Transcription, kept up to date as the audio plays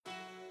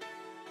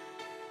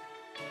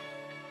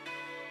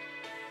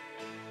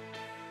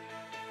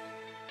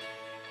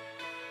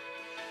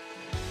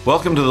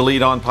Welcome to the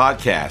Lead On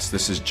Podcast.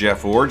 This is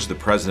Jeff Orge, the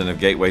president of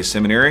Gateway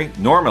Seminary,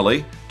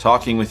 normally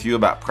talking with you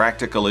about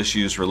practical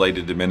issues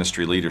related to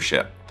ministry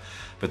leadership.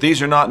 But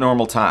these are not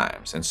normal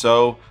times, and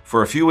so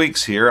for a few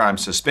weeks here, I'm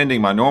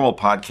suspending my normal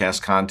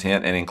podcast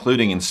content and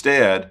including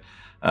instead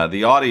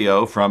the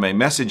audio from a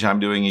message I'm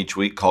doing each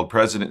week called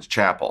President's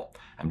Chapel.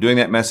 I'm doing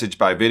that message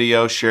by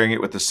video, sharing it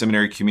with the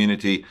seminary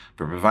community,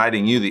 but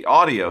providing you the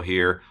audio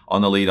here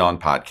on the Lead On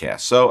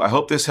Podcast. So I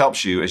hope this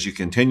helps you as you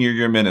continue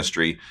your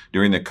ministry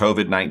during the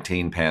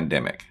COVID-19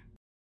 pandemic.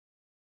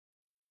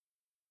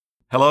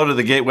 Hello to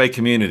the Gateway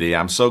community.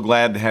 I'm so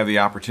glad to have the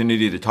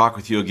opportunity to talk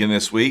with you again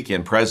this week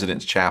in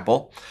President's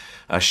Chapel,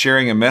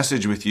 sharing a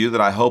message with you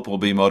that I hope will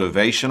be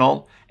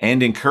motivational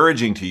and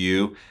encouraging to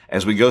you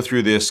as we go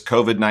through this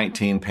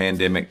COVID-19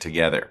 pandemic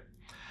together.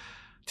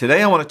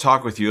 Today, I want to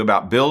talk with you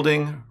about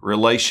building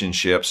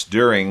relationships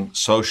during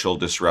social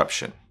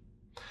disruption.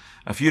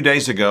 A few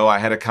days ago, I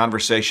had a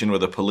conversation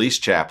with a police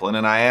chaplain,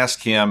 and I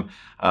asked him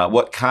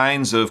what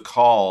kinds of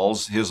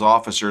calls his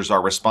officers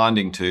are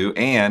responding to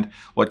and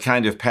what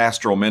kind of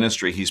pastoral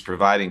ministry he's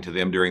providing to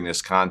them during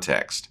this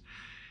context.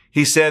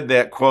 He said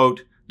that,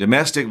 quote,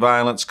 domestic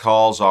violence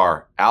calls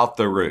are out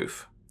the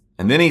roof.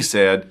 And then he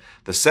said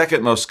the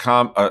second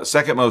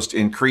most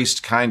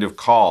increased kind of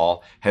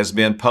call has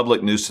been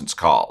public nuisance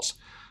calls.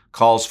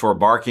 Calls for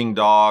barking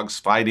dogs,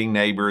 fighting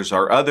neighbors,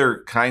 or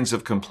other kinds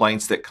of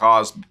complaints that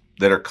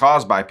are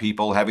caused by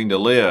people having to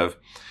live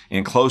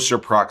in closer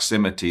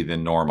proximity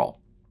than normal.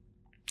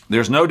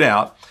 There's no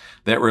doubt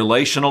that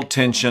relational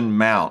tension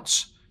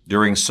mounts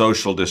during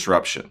social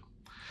disruption.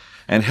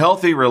 And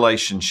healthy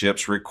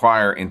relationships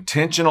require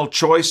intentional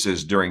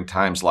choices during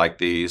times like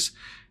these,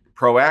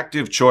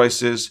 proactive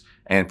choices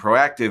and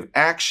proactive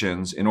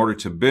actions in order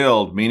to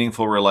build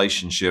meaningful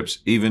relationships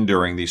even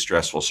during these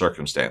stressful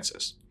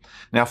circumstances.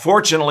 Now,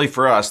 fortunately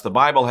for us, the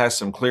Bible has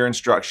some clear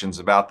instructions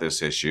about this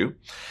issue.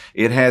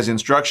 It has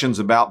instructions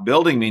about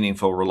building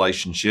meaningful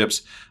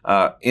relationships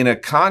in a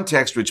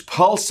context which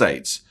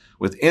pulsates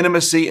with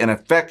intimacy and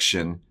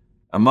affection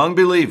among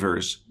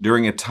believers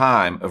during a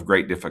time of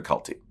great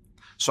difficulty.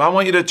 So I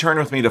want you to turn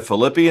with me to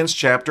Philippians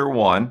chapter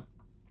 1,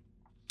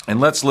 and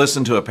let's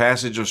listen to a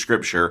passage of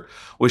Scripture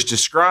which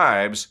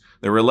describes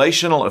the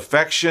relational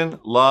affection,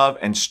 love,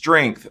 and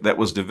strength that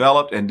was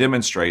developed and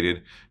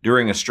demonstrated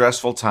during a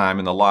stressful time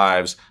in the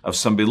lives of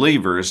some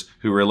believers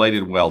who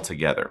related well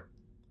together.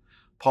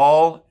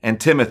 Paul and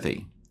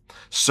Timothy,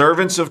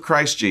 servants of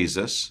Christ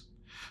Jesus,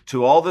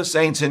 to all the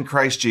saints in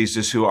Christ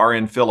Jesus who are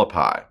in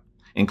Philippi,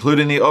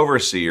 including the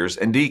overseers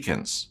and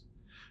deacons,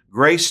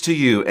 grace to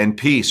you and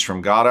peace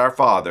from God our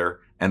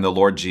Father and the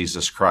Lord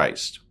Jesus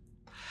Christ.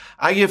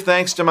 I give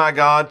thanks to my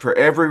God for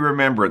every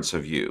remembrance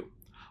of you,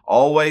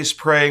 always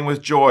praying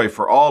with joy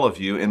for all of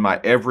you in my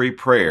every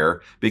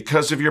prayer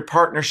because of your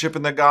partnership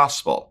in the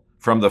gospel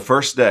from the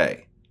first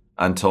day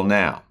until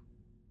now.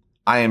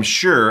 I am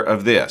sure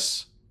of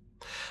this,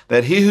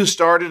 that he who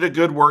started a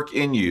good work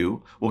in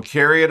you will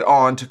carry it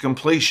on to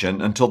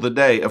completion until the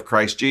day of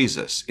Christ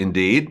Jesus.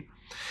 Indeed,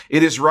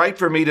 it is right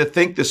for me to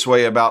think this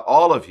way about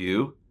all of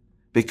you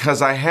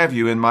because I have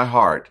you in my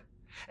heart,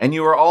 and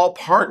you are all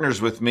partners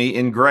with me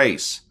in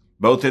grace,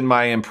 both in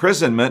my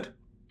imprisonment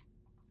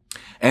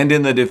and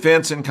in the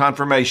defense and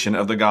confirmation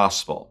of the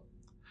gospel.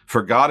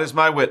 For God is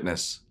my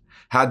witness,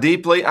 how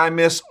deeply I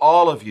miss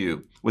all of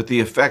you with the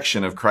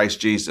affection of Christ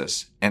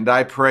Jesus. And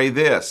I pray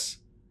this,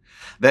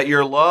 that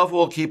your love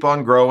will keep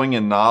on growing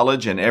in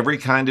knowledge and every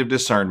kind of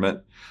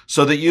discernment,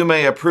 so that you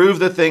may approve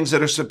the things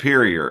that are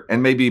superior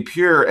and may be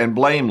pure and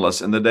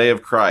blameless in the day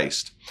of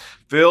Christ,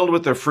 filled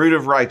with the fruit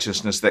of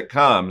righteousness that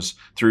comes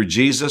through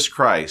Jesus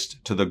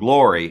Christ to the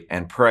glory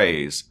and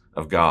praise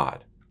of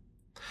God.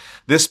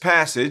 This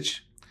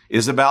passage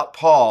is about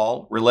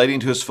Paul relating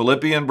to his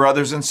Philippian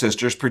brothers and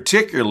sisters,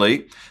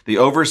 particularly the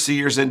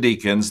overseers and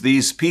deacons,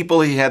 these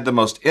people he had the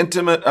most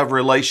intimate of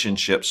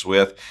relationships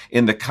with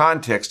in the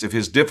context of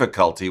his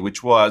difficulty,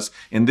 which was,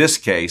 in this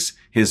case,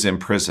 his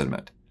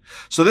imprisonment.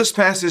 So this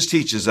passage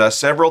teaches us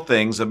several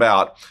things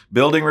about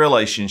building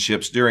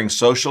relationships during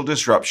social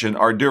disruption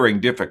or during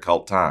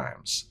difficult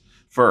times.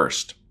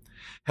 First,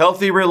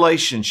 healthy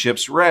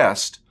relationships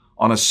rest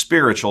on a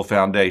spiritual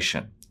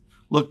foundation.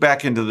 Look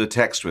back into the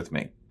text with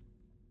me.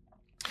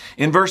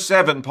 In verse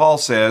 7, Paul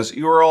says,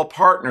 you are all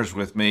partners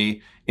with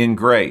me in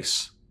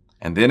grace.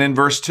 And then in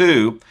verse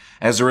 2,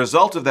 as a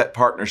result of that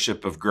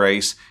partnership of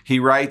grace, he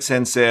writes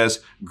and says,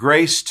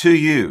 grace to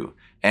you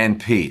and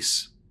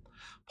peace.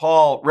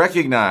 Paul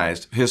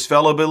recognized his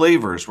fellow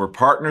believers were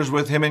partners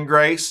with him in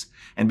grace,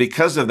 and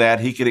because of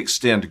that, he could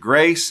extend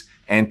grace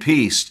and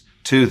peace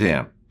to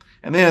them.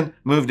 And then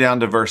move down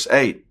to verse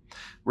 8.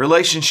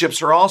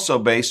 Relationships are also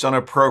based on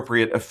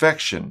appropriate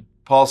affection.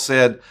 Paul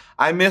said,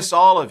 I miss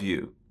all of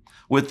you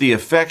with the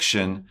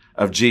affection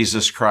of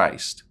Jesus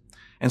Christ.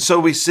 And so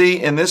we see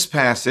in this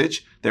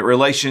passage that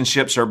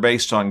relationships are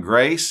based on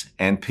grace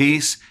and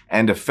peace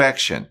and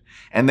affection,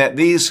 and that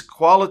these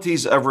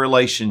qualities of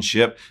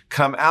relationship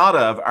come out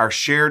of our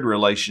shared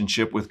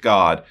relationship with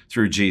God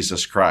through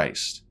Jesus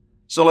Christ.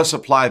 So let's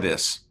apply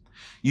this.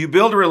 You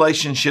build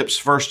relationships,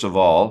 first of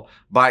all,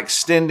 by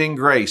extending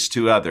grace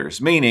to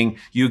others, meaning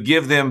you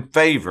give them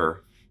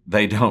favor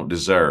they don't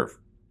deserve.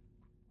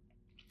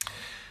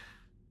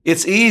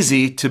 It's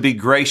easy to be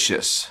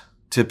gracious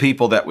to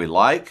people that we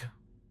like,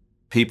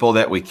 people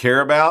that we care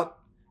about,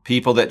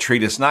 people that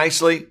treat us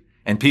nicely,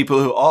 and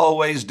people who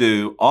always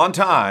do on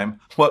time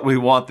what we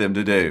want them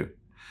to do.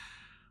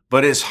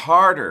 But it's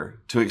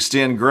harder to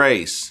extend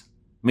grace,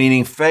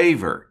 meaning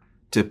favor,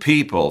 to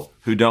people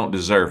who don't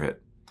deserve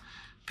it.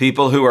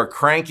 People who are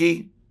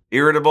cranky,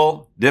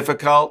 irritable,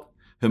 difficult,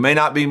 who may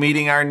not be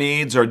meeting our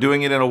needs or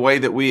doing it in a way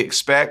that we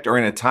expect or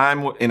in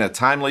a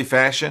timely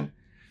fashion.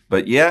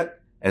 But yet,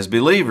 as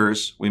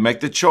believers, we make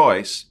the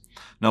choice,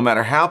 no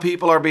matter how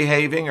people are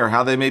behaving or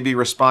how they may be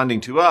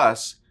responding to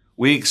us,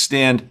 we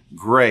extend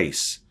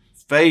grace,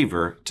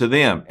 favor to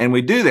them. And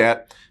we do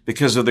that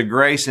because of the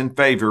grace and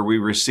favor we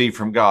receive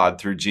from God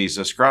through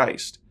Jesus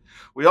Christ.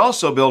 We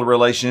also build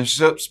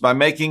relationships by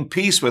making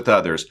peace with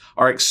others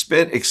or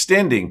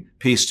extending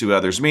peace to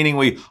others, meaning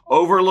we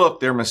overlook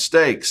their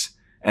mistakes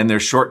and their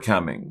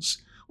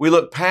shortcomings. We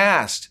look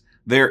past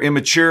their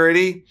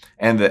immaturity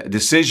and the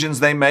decisions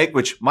they make,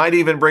 which might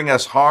even bring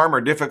us harm or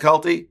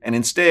difficulty, and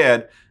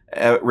instead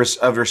of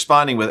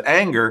responding with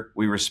anger,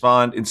 we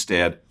respond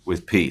instead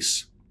with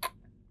peace.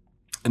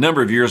 A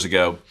number of years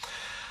ago,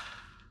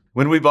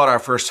 when we bought our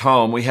first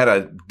home, we had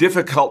a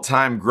difficult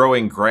time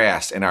growing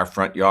grass in our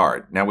front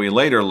yard. Now, we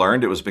later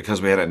learned it was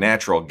because we had a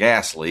natural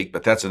gas leak,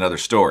 but that's another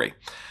story.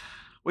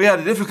 We had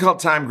a difficult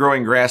time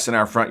growing grass in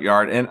our front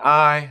yard, and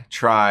I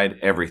tried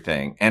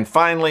everything. And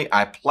finally,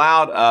 I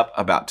plowed up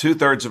about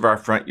 2/3 of our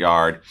front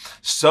yard,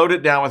 sowed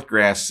it down with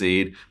grass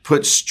seed,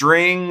 put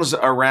strings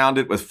around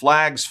it with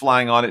flags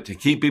flying on it to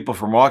keep people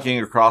from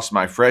walking across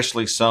my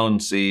freshly sown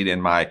seed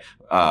in my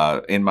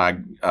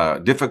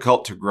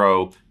difficult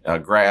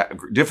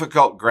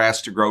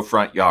grass to grow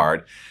front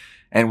yard,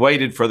 and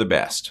waited for the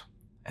best.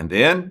 And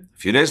then, a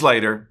few days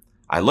later,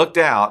 I looked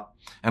out,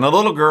 and a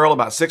little girl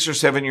about 6 or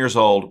 7 years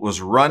old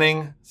was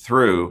running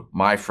through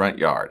my front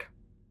yard.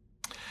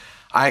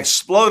 I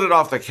exploded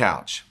off the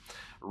couch,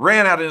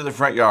 ran out into the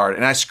front yard,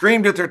 and I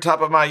screamed at the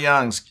top of my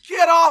lungs,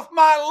 "Get off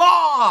my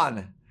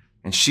lawn!"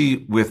 And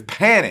she, with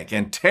panic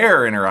and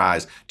terror in her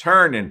eyes,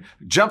 turned and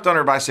jumped on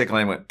her bicycle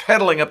and went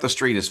pedaling up the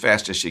street as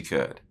fast as she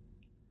could.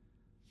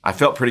 I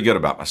felt pretty good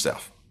about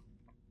myself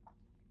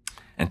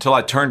until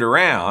I turned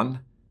around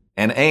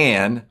and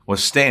Anne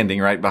was standing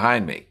right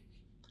behind me.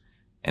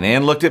 And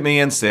Anne looked at me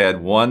and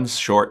said one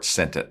short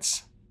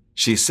sentence.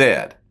 She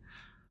said,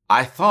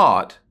 "I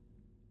thought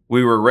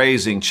we were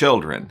raising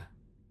children,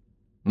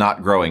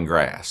 not growing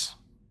grass."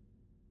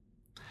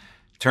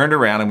 Turned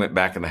around and went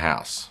back in the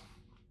house.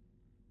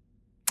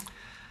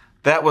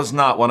 That was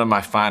not one of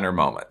my finer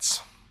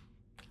moments.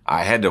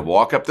 I had to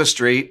walk up the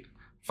street,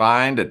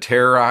 find a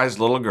terrorized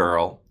little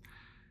girl,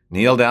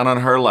 kneel down on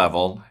her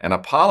level, and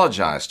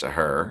apologize to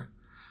her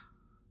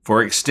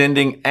for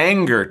extending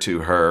anger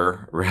to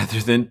her rather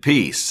than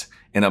peace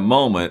in a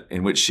moment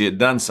in which she had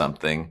done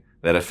something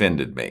that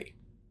offended me.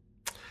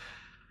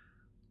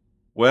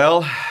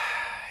 Well,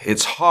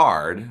 it's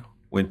hard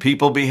when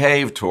people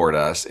behave toward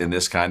us in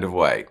this kind of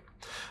way,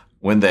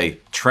 when they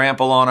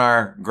trample on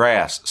our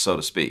grass, so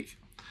to speak,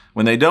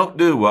 when they don't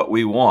do what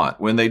we want,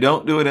 when they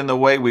don't do it in the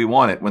way we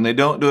want it, when they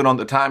don't do it on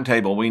the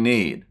timetable we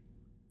need.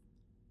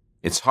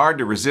 It's hard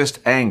to resist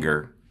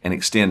anger and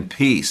extend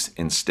peace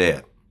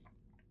instead.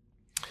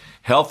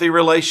 Healthy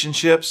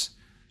relationships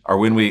are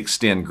when we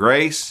extend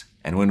grace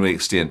and when we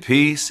extend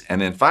peace. And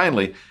then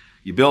finally,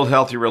 you build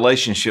healthy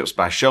relationships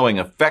by showing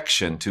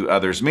affection to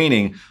others,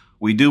 meaning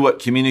we do what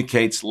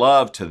communicates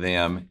love to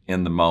them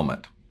in the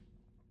moment.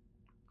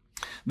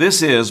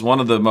 This is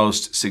one of the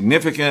most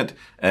significant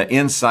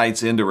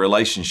insights into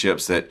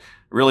relationships that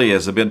really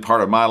has been part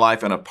of my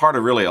life and a part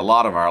of really a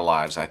lot of our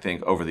lives, I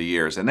think, over the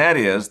years. And that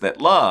is that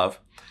love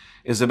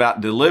is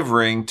about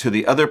delivering to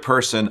the other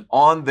person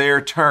on their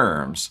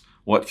terms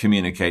what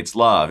communicates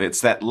love.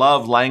 It's that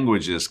love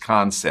languages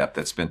concept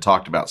that's been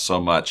talked about so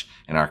much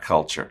in our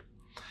culture.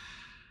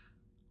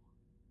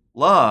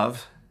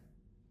 Love,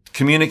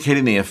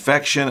 communicating the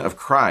affection of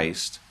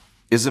Christ,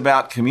 is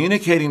about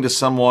communicating to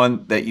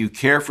someone that you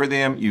care for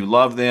them, you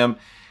love them,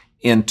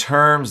 in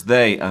terms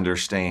they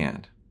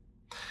understand.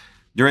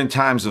 During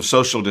times of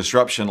social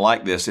disruption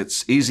like this,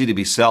 it's easy to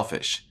be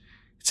selfish.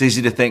 It's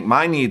easy to think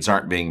my needs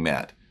aren't being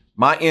met.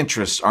 My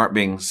interests aren't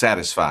being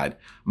satisfied.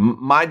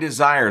 My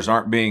desires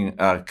aren't being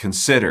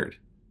considered.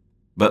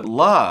 But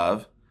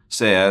love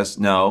says,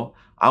 no,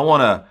 I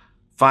want to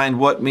find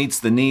what meets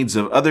the needs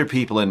of other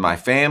people in my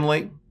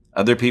family,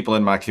 other people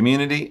in my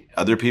community,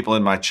 other people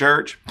in my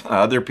church,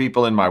 other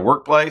people in my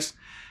workplace,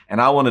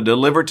 and I want to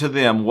deliver to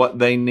them what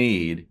they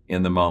need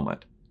in the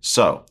moment.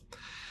 So,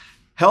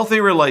 healthy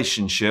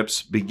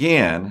relationships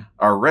begin,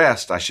 or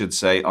rest, I should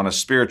say, on a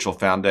spiritual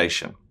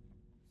foundation.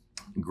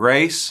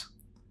 Grace,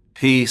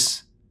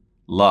 peace,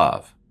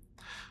 love.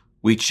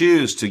 We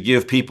choose to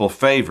give people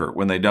favor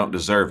when they don't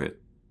deserve it.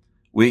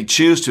 We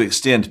choose to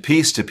extend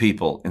peace to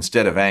people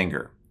instead of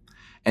anger.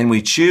 And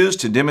we choose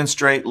to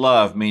demonstrate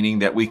love, meaning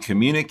that we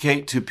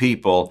communicate to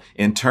people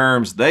in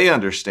terms they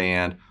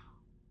understand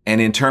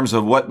and in terms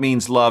of what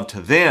means love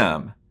to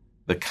them,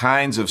 the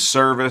kinds of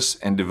service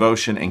and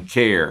devotion and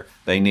care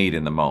they need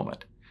in the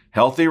moment.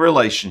 Healthy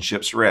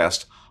relationships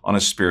rest on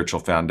a spiritual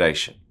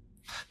foundation.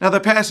 Now, the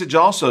passage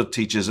also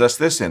teaches us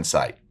this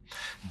insight.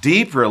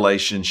 Deep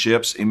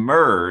relationships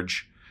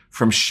emerge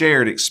from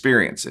shared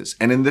experiences.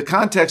 And in the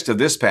context of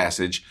this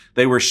passage,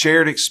 they were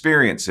shared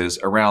experiences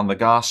around the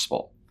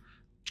gospel.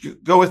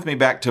 Go with me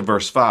back to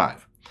verse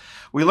 5.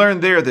 We learn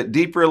there that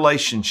deep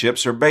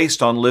relationships are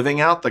based on living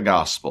out the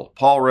gospel.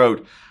 Paul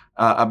wrote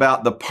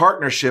about the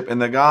partnership in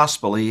the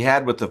gospel he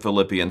had with the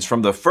Philippians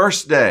from the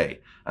first day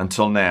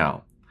until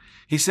now.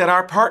 He said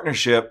our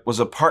partnership was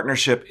a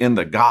partnership in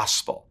the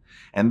gospel,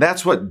 and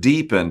that's what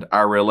deepened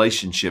our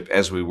relationship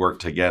as we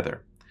worked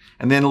together.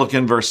 And then look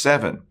in verse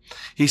 7.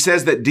 He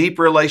says that deep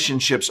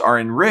relationships are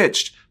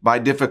enriched by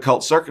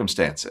difficult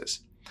circumstances.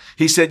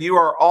 He said, you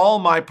are all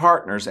my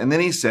partners. And then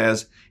he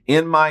says,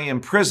 in my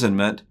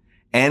imprisonment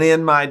and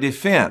in my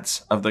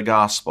defense of the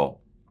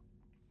gospel.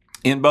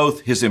 In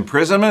both his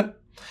imprisonment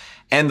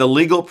and the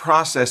legal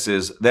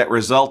processes that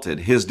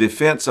resulted, his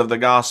defense of the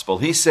gospel,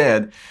 he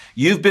said,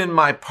 you've been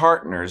my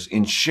partners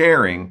in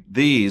sharing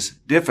these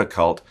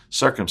difficult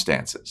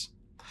circumstances.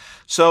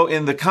 So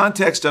in the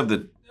context of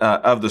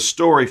the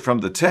story from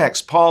the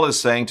text, Paul is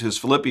saying to his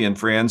Philippian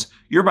friends,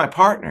 you're my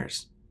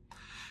partners.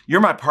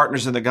 You're my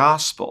partners in the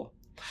gospel.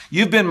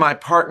 You've been my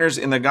partners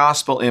in the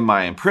gospel in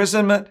my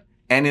imprisonment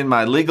and in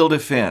my legal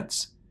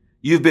defense.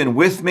 You've been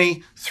with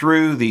me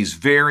through these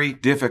very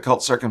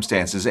difficult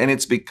circumstances. And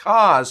it's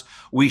because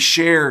we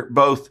share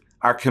both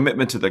our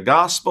commitment to the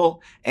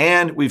gospel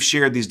and we've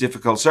shared these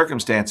difficult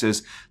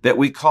circumstances that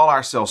we call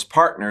ourselves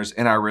partners,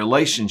 and our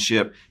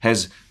relationship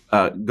has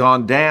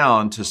gone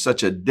down to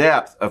such a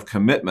depth of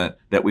commitment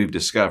that we've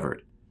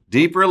discovered.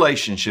 Deep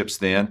relationships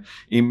then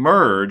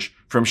emerge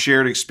from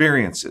shared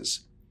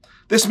experiences.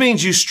 This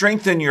means you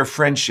strengthen your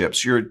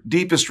friendships, your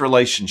deepest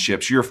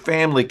relationships, your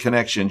family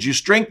connections. You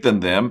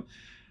strengthen them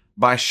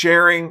by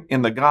sharing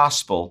in the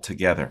gospel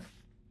together.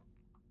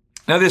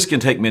 Now, this can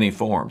take many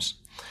forms.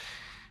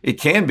 It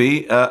can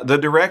be the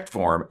direct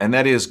form, and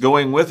that is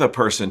going with a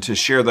person to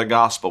share the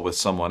gospel with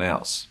someone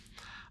else.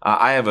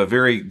 I have a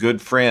very good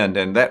friend,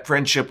 and that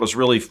friendship was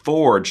really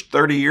forged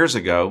 30 years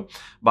ago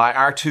by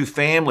our two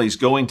families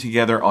going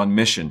together on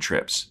mission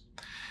trips.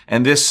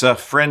 And this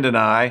friend and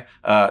I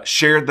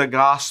shared the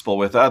gospel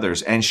with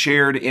others and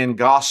shared in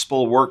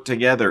gospel work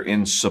together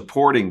in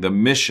supporting the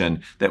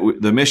mission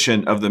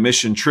of the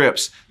mission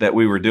trips that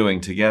we were doing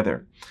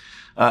together.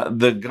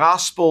 The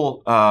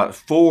gospel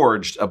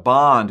forged a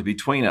bond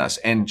between us,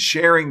 and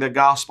sharing the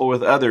gospel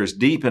with others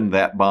deepened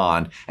that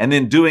bond. And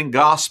then doing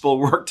gospel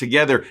work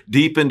together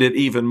deepened it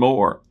even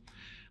more.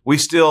 We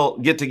still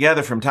get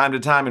together from time to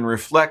time and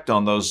reflect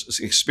on those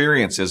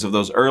experiences of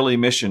those early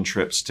mission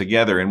trips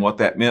together and what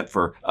that meant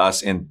for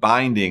us in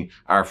binding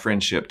our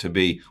friendship to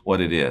be what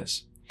it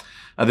is.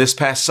 This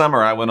past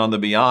summer, I went on the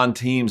Beyond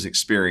Teams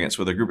experience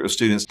with a group of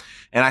students,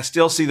 and I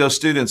still see those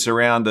students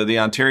around the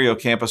Ontario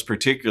campus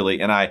particularly,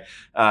 and I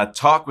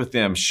talk with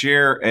them,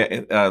 share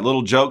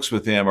little jokes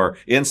with them, or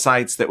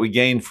insights that we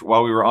gained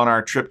while we were on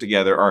our trip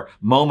together, or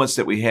moments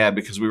that we had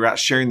because we were out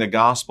sharing the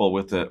gospel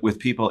with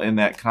people in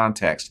that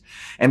context.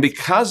 And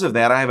because of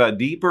that, I have a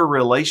deeper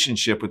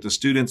relationship with the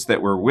students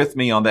that were with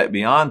me on that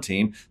Beyond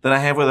team than I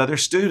have with other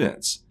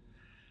students.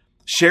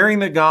 Sharing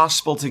the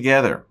gospel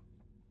together,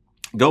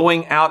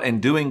 going out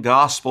and doing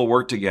gospel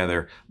work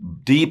together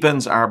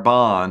deepens our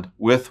bond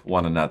with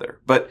one another.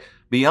 But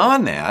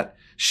beyond that,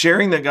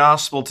 sharing the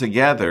gospel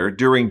together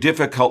during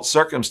difficult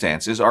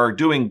circumstances, or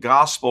doing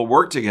gospel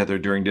work together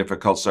during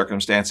difficult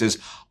circumstances,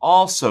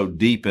 also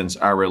deepens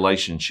our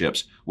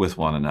relationships with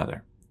one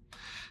another.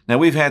 Now,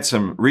 we've had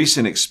some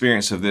recent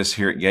experience of this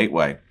here at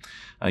Gateway.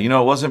 It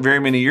wasn't very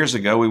many years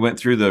ago, we went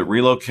through the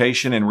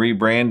relocation and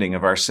rebranding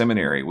of our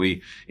seminary.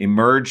 We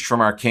emerged from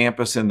our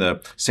campus in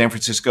the San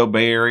Francisco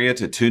Bay Area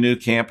to two new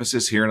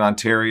campuses here in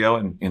Ontario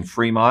and in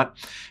Fremont.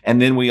 And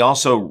then we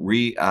also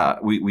we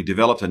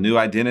developed a new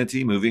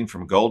identity, moving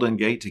from Golden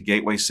Gate to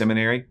Gateway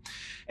Seminary.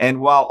 And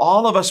while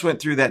all of us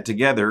went through that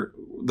together,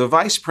 the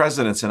vice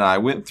presidents and I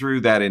went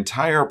through that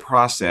entire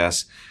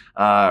process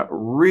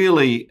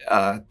really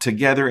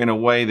together in a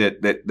way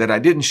that I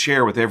didn't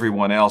share with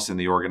everyone else in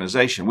the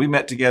organization. We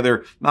met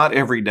together not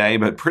every day,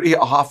 but pretty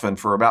often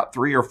for about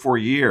 3 or 4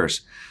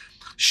 years,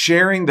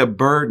 sharing the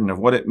burden of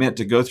what it meant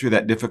to go through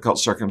that difficult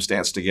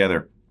circumstance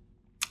together.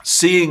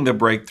 Seeing the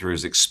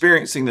breakthroughs,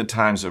 experiencing the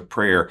times of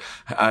prayer,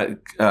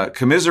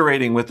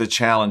 commiserating with the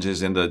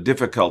challenges and the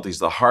difficulties,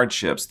 the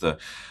hardships, the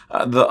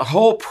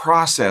whole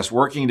process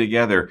working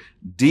together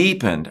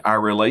deepened our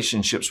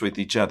relationships with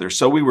each other.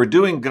 So we were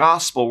doing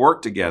gospel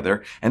work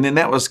together, and then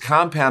that was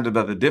compounded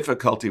by the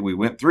difficulty we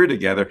went through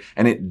together,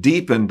 and it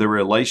deepened the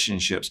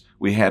relationships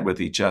we had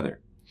with each other.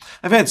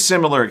 I've had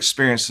similar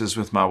experiences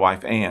with my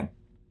wife, Ann.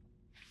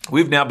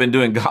 We've now been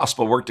doing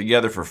gospel work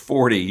together for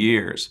 40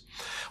 years.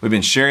 We've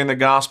been sharing the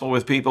gospel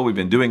with people. We've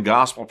been doing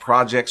gospel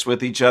projects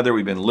with each other.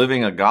 We've been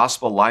living a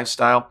gospel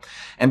lifestyle.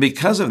 And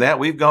because of that,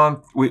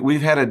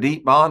 we've had a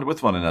deep bond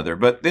with one another.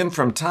 But then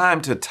from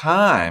time to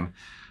time,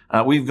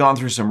 we've gone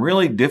through some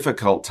really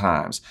difficult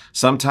times.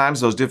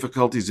 Sometimes those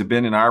difficulties have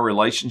been in our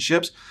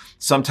relationships.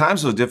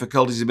 Sometimes those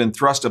difficulties have been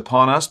thrust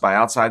upon us by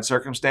outside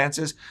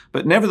circumstances.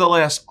 But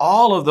nevertheless,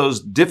 all of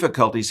those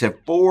difficulties have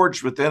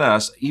forged within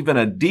us even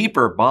a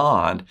deeper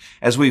bond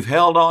as we've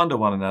held on to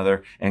one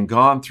another and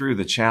gone through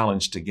the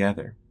challenge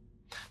together.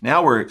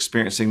 Now we're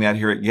experiencing that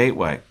here at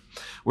Gateway.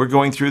 We're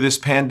going through this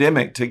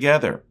pandemic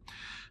together.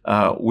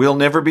 We'll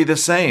never be the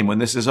same when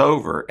this is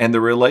over. And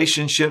the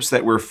relationships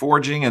that we're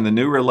forging and the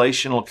new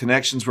relational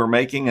connections we're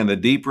making and the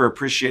deeper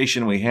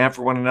appreciation we have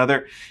for one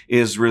another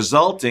is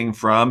resulting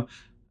from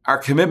our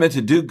commitment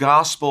to do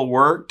gospel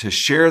work, to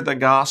share the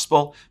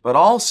gospel, but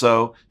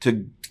also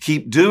to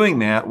keep doing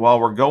that while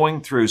we're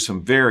going through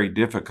some very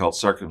difficult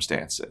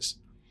circumstances.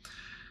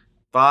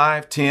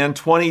 5, 10,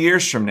 20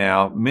 years from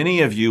now,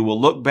 many of you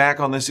will look back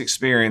on this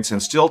experience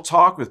and still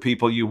talk with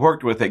people you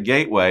worked with at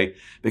Gateway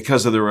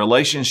because of the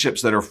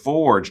relationships that are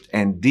forged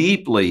and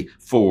deeply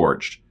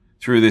forged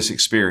through this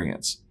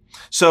experience.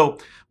 So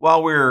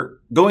while we're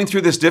going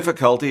through this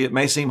difficulty, it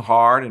may seem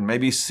hard and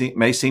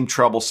may seem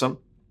troublesome,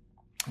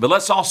 but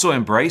let's also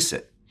embrace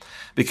it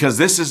because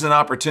this is an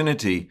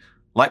opportunity,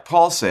 like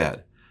Paul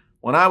said,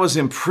 when I was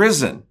in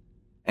prison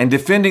and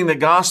defending the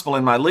gospel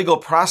in my legal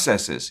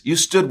processes, you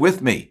stood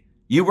with me.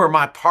 You were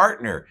my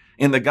partner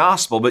in the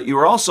gospel, but you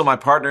were also my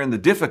partner in the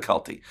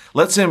difficulty.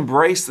 Let's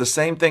embrace the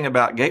same thing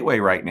about Gateway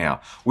right now.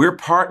 We're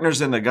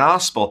partners in the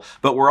gospel,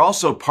 but we're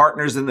also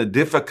partners in the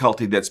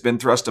difficulty that's been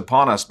thrust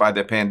upon us by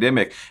the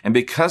pandemic. And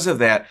because of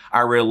that,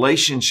 our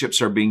relationships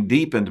are being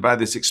deepened by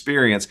this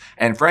experience.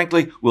 And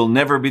frankly, we'll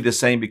never be the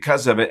same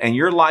because of it. And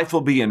your life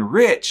will be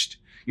enriched.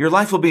 Your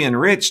life will be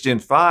enriched in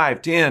 5,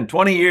 10,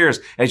 20 years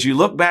as you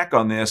look back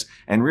on this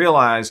and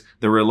realize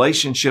the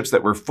relationships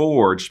that were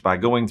forged by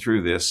going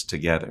through this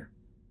together.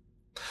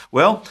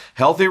 Well,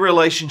 healthy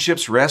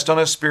relationships rest on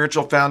a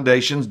spiritual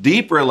foundation.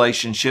 Deep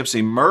relationships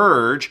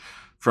emerge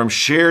from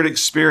shared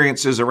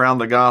experiences around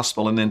the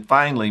gospel. And then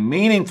finally,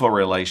 meaningful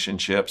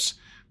relationships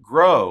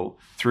grow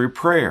through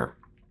prayer.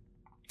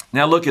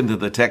 Now look into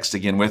the text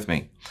again with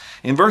me.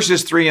 In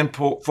verses 3 and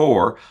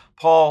 4,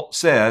 Paul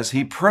says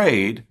he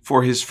prayed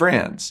for his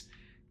friends.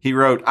 He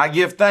wrote, I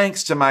give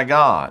thanks to my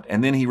God.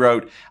 And then he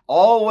wrote,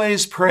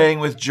 always praying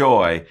with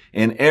joy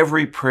in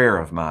every prayer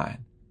of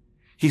mine.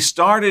 He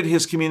started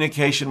his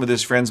communication with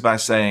his friends by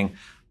saying,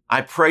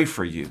 I pray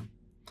for you.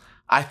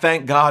 I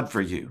thank God for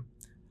you.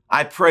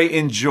 I pray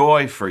in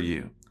joy for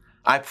you.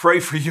 I pray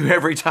for you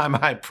every time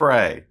I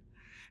pray.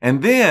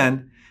 And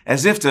then,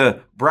 as if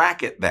to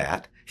bracket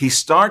that, he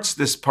starts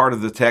this part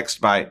of the text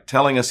by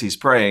telling us he's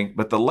praying,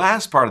 but the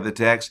last part of the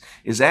text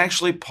is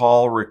actually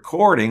Paul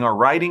recording or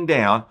writing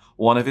down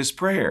one of his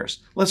prayers.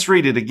 Let's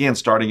read it again,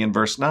 starting in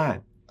verse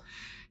 9.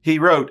 He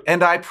wrote,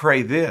 and I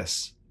pray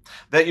this,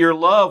 that your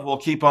love will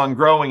keep on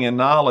growing in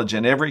knowledge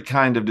and every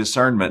kind of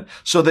discernment,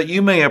 so that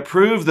you may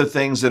approve the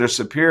things that are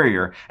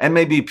superior and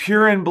may be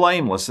pure and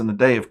blameless in the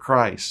day of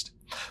Christ,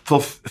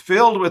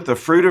 fulfilled with the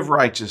fruit of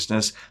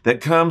righteousness that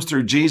comes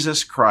through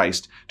Jesus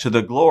Christ to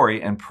the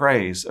glory and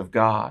praise of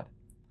God.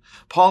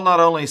 Paul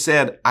not only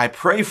said, I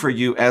pray for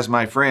you as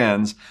my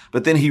friends,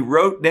 but then he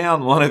wrote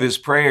down one of his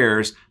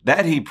prayers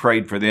that he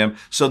prayed for them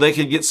so they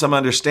could get some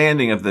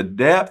understanding of the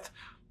depth,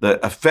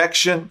 the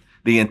affection,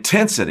 the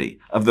intensity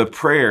of the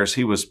prayers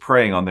he was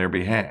praying on their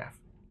behalf.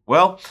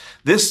 Well,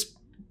 this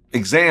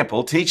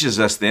example teaches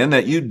us then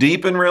that you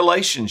deepen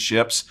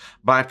relationships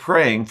by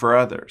praying for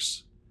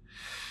others.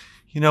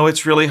 You know,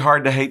 it's really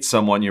hard to hate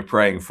someone you're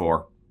praying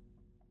for.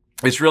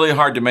 It's really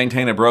hard to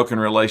maintain a broken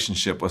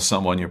relationship with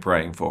someone you're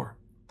praying for.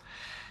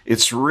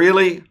 It's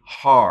really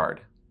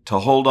hard to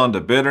hold on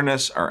to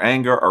bitterness or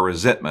anger or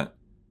resentment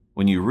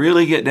when you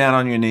really get down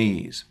on your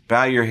knees,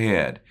 bow your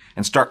head,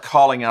 and start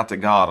calling out to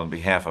God on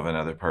behalf of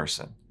another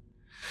person.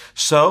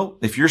 So,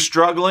 if you're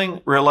struggling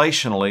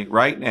relationally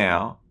right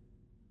now,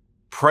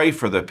 pray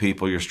for the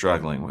people you're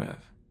struggling with.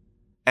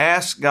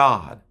 Ask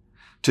God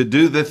to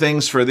do the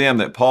things for them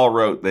that Paul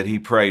wrote that he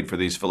prayed for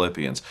these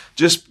Philippians.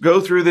 Just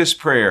go through this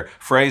prayer,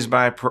 phrase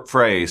by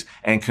phrase,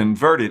 and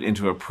convert it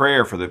into a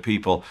prayer for the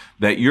people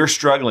that you're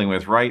struggling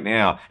with right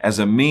now as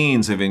a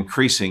means of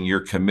increasing your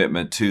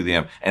commitment to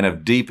them and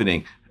of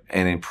deepening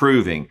and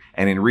improving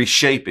and in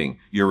reshaping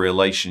your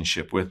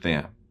relationship with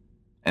them.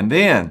 And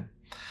then,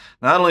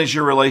 not only is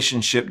your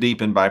relationship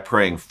deepened by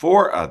praying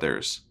for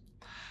others,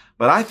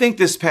 but I think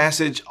this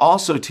passage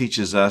also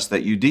teaches us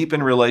that you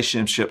deepen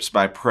relationships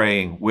by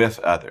praying with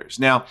others.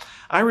 Now,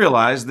 I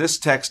realize this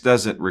text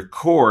doesn't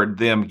record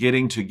them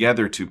getting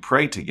together to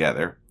pray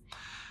together,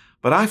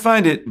 but I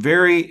find it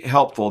very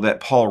helpful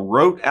that Paul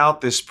wrote out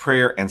this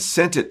prayer and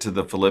sent it to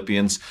the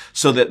Philippians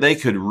so that they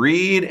could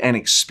read and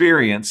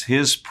experience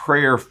his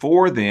prayer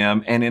for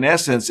them and, in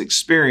essence,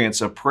 experience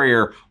a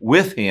prayer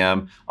with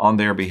him on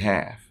their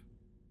behalf.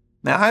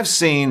 Now, I've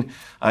seen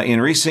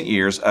in recent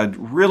years a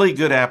really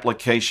good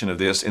application of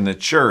this in the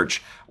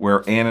church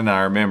where Ann and I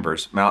are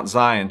members, Mount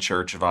Zion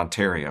Church of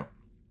Ontario.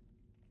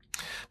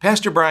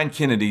 Pastor Brian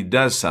Kennedy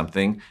does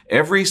something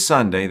every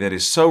Sunday that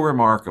is so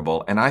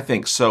remarkable and I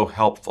think so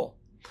helpful.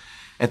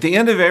 At the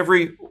end of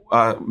every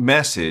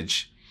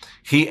message,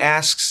 he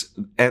asks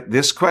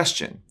this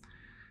question: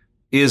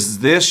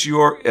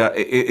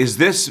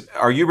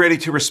 are you ready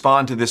to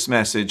respond to this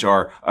message?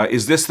 Or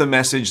is this the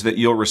message that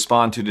you'll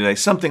respond to today?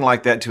 Something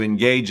like that to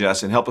engage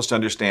us and help us to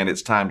understand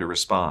it's time to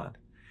respond.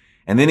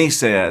 And then he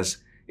says,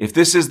 if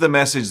this is the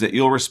message that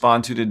you'll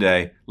respond to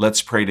today,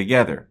 let's pray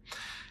together.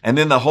 And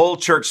then the whole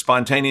church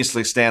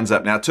spontaneously stands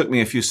up. Now, it took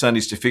me a few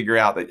Sundays to figure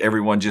out that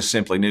everyone just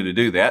simply knew to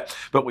do that,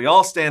 but we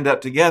all stand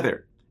up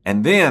together.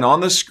 And then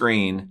on the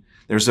screen,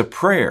 there's a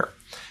prayer.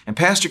 And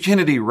Pastor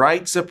Kennedy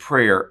writes a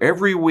prayer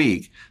every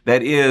week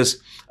that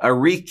is an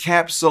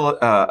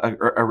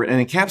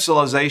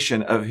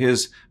encapsulation of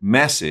his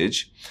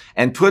message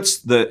and puts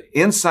the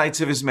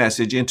insights of his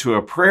message into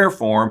a prayer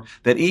form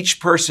that each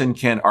person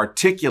can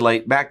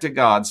articulate back to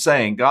God,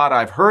 saying, God,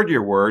 I've heard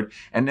your word,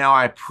 and now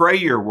I pray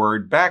your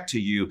word back to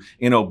you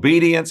in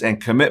obedience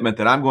and commitment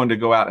that I'm going to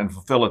go out and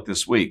fulfill it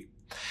this week.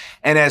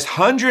 And as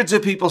hundreds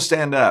of people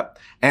stand up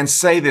and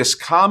say this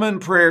common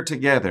prayer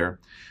together,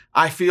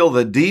 I feel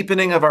the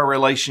deepening of our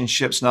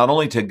relationships, not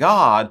only to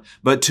God,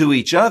 but to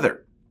each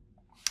other.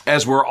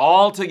 As we're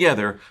all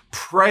together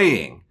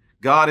praying,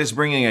 God is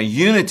bringing a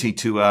unity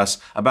to us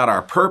about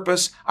our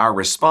purpose, our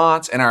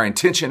response, and our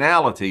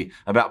intentionality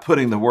about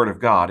putting the Word of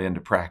God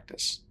into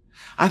practice.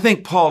 I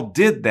think Paul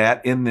did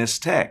that in this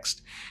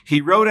text.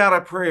 He wrote out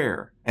a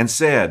prayer and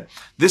said,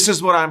 this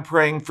is what I'm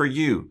praying for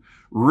you.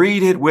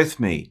 Read it with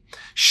me.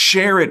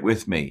 Share it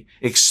with me.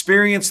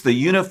 Experience the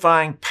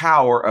unifying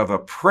power of a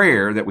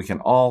prayer that we can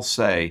all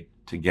say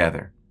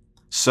together.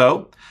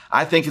 So,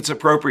 I think it's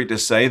appropriate to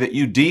say that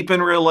you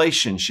deepen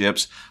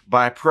relationships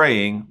by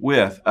praying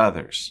with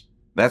others.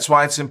 That's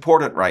why it's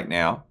important right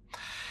now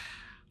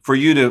for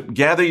you to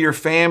gather your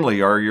family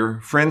or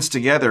your friends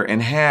together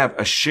and have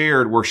a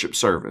shared worship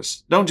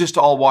service. Don't just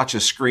all watch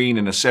a screen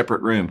in a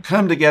separate room.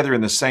 Come together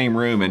in the same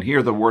room and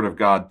hear the Word of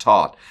God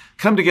taught.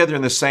 Come together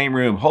in the same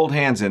room, hold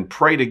hands, and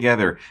pray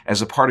together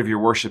as a part of your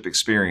worship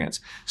experience.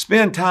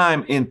 Spend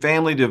time in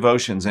family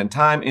devotions and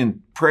time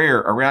in prayer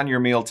around your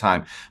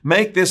mealtime.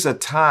 Make this a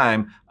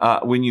time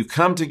when you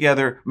come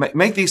together.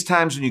 Make these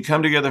times when you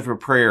come together for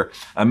prayer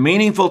a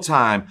meaningful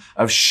time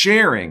of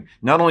sharing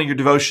not only your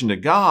devotion to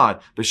God,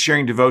 but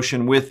sharing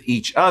devotion with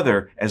each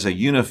other as a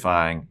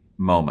unifying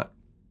moment.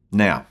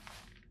 Now,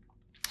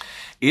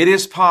 it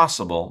is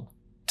possible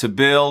to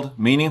build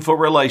meaningful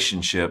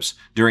relationships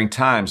during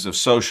times of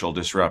social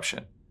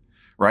disruption.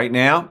 Right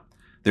now,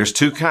 there's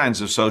two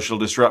kinds of social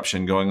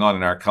disruption going on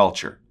in our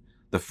culture.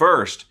 The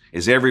first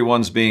is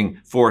everyone's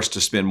being forced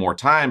to spend more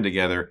time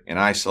together in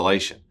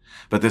isolation.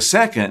 But the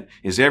second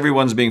is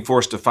everyone's being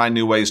forced to find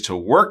new ways to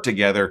work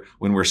together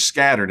when we're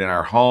scattered in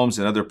our homes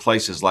and other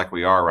places like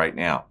we are right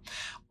now.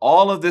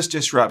 All of this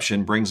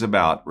disruption brings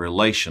about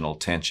relational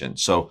tension.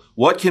 So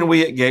what can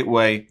we at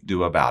Gateway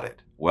do about it?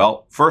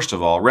 Well, first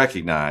of all,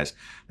 recognize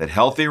that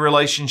healthy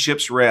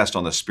relationships rest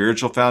on the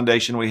spiritual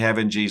foundation we have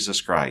in Jesus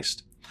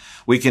Christ.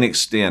 We can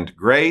extend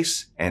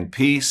grace and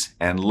peace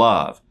and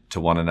love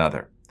to one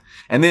another.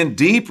 And then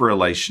deep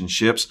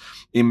relationships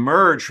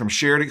emerge from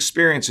shared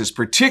experiences,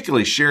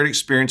 particularly shared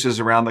experiences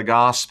around the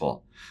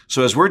gospel.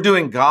 So as we're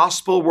doing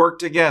gospel work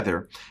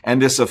together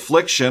and this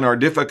affliction or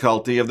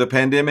difficulty of the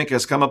pandemic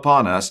has come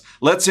upon us,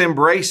 let's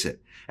embrace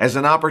it as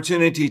an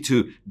opportunity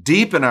to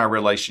deepen our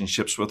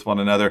relationships with one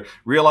another,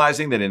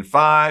 realizing that in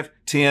 5,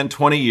 10,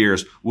 20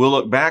 years, we'll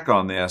look back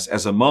on this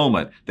as a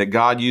moment that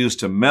God used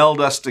to meld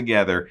us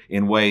together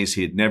in ways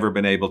He had never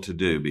been able to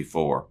do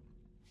before.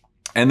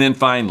 And then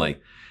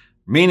finally,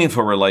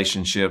 meaningful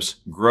relationships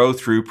grow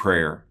through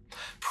prayer.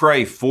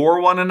 Pray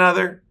for one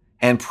another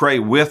and pray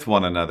with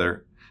one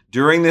another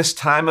during this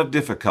time of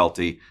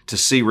difficulty to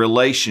see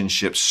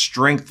relationships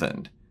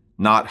strengthened,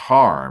 not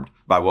harmed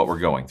by what we're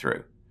going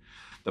through.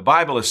 The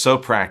Bible is so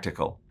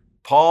practical.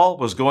 Paul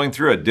was going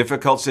through a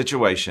difficult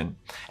situation,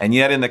 and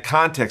yet in the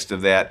context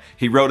of that,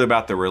 he wrote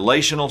about the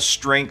relational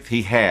strength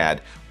he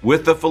had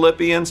with the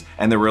Philippians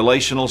and the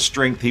relational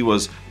strength he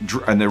was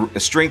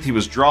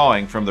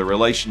drawing from the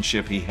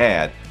relationship he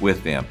had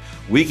with them.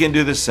 We can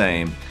do the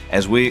same.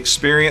 As we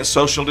experience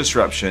social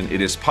disruption, it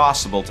is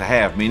possible to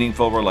have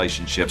meaningful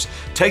relationships.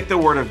 Take the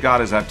Word of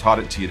God as I've taught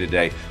it to you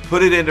today,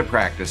 put it into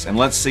practice, and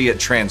let's see it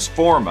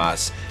transform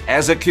us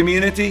as a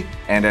community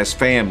and as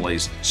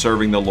families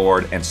serving the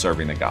Lord and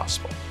serving the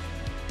gospel.